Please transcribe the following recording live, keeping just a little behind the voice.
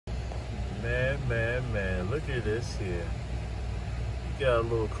Man, look at this here. You got a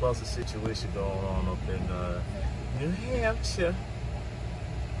little cluster situation going on up in New Hampshire.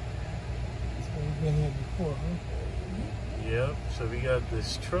 So we've been here before, huh? Yep, so we got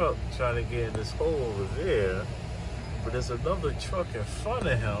this truck trying to get in this hole over there, but there's another truck in front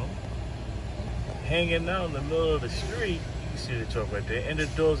of him hanging out in the middle of the street. You can see the truck right there, and the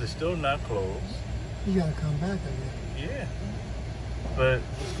doors are still not closed. You gotta come back again. Yeah, but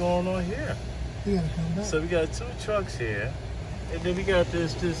what's going on here? You gotta come back. So we got two trucks here, and then we got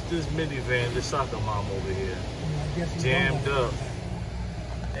this minivan, this soccer mom over here, jammed up.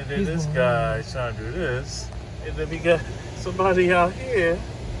 And then this guy's trying to do this, and then we got somebody out here.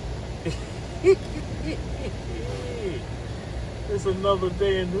 It's another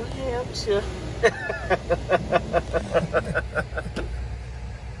day in New Hampshire.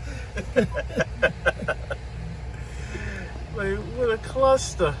 Like, what a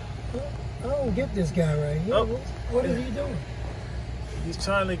cluster. I don't get this guy right here. Oh. What is he doing? He's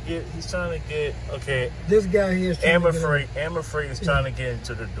trying to get, okay. This guy here is trying to get Amafrey is trying to get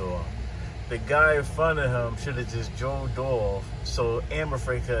into the door. The guy in front of him should have just drove off so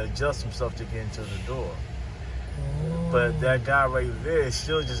Amafrey could adjust himself to get into the door. Oh. But that guy right there is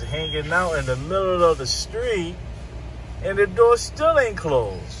still just hanging out in the middle of the street, and the door still ain't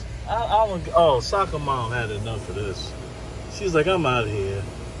closed. Oh, soccer mom had enough of this. She's like, I'm out of here.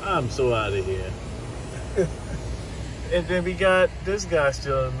 I'm so out of here. And then we got this guy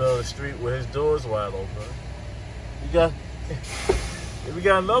still in the middle of the street with his doors wide open. We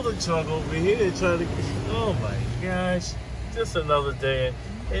got another truck over here trying to, oh my gosh, just another day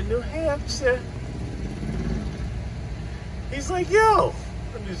in New Hampshire. He's like, yo,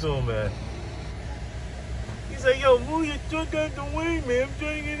 let me zoom in. He's like, yo, move your truck out the way, man. I'm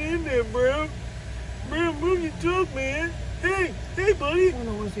trying to get in there, bro. Bro, move your truck, man. Hey, buddy. I don't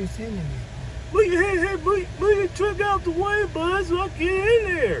know what they're saying to me. Move your truck out the way, bud, so I can get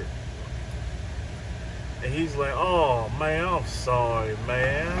in there. And he's like, oh, man, I'm sorry,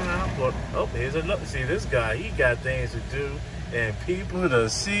 man. Oh, here's another. See, this guy, he got things to do and people to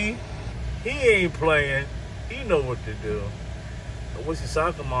see. He ain't playing. He know what to do. I wish his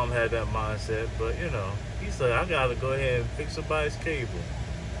soccer mom had that mindset, but, you know, he's like, I got to go ahead and fix somebody's cable.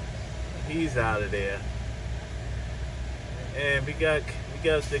 He's out of there. And we got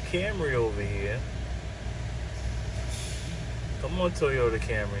the Camry over here. Come on, Toyota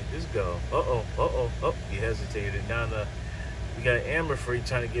Camry, just go. Oh, he hesitated. Now we got Amafrey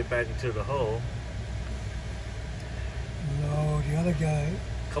trying to get back into the hole. No, the other guy.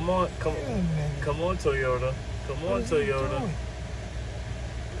 Come on, Toyota. Come on, Toyota.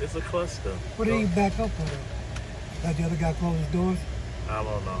 It's a cluster. What did he back up for? Like the other guy closed his doors? I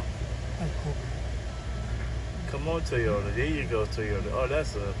don't know. That's cool. Come on, Toyota. There you go, Toyota. Oh,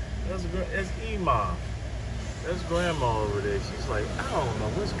 that's Ema. That's grandma over there. She's like, I don't know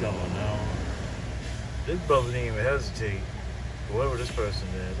what's going on. This brother didn't even hesitate. Whoever this person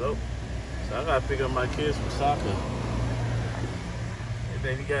is. Oh, so I gotta pick up my kids from soccer. And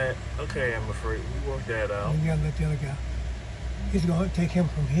then you got, okay, I'm afraid we worked that out. You gotta let the other guy. He's gonna take him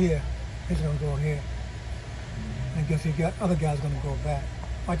from here. He's gonna go here. I guess other guy's gonna go back.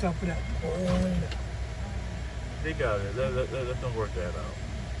 Watch out for that. Oh. They got it. Let them work that out.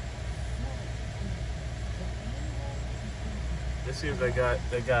 Let's see if that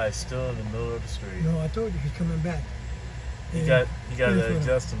guy is still in the middle of the street. No, I told you he's coming back. He got to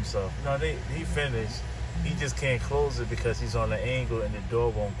adjust himself. No, he finished. He just can't close it because he's on an angle and the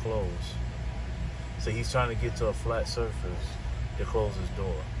door won't close. So he's trying to get to a flat surface to close his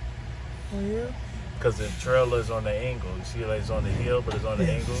door. Oh yeah. Because the trailer is on the angle. You see, like it's on the hill, but it's on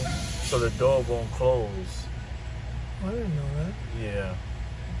the angle, so the door won't close. I didn't know that. Yeah.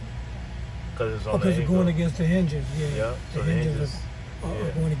 Because it's on the angle. Because it's going against the hinges. Yeah. Yeah. So the hinges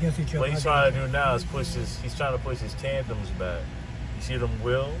are going against each other. What he's trying to do now is he's trying to push his tandems back. You see them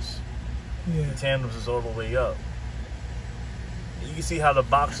wheels? Yeah. The tandems is all the way up. You can see how the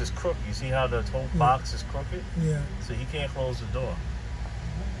box is crooked. You see how the whole box is crooked? Yeah. So he can't close the door.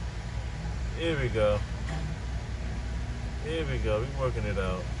 Here we go. Here we go. We're working it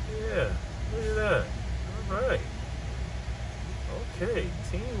out. Yeah. Look at that. All right. Okay.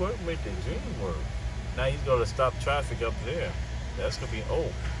 Teamwork make the dream work. Now he's going to stop traffic up there. That's going to be,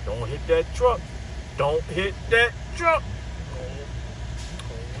 oh, don't hit that truck. Don't hit that truck. Oh,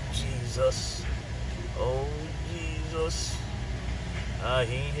 Jesus. Oh, Jesus.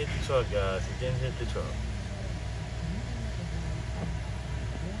 He ain't hit the truck, guys. He didn't hit the truck.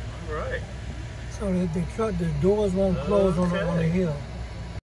 All right. So the doors won't close on the hill.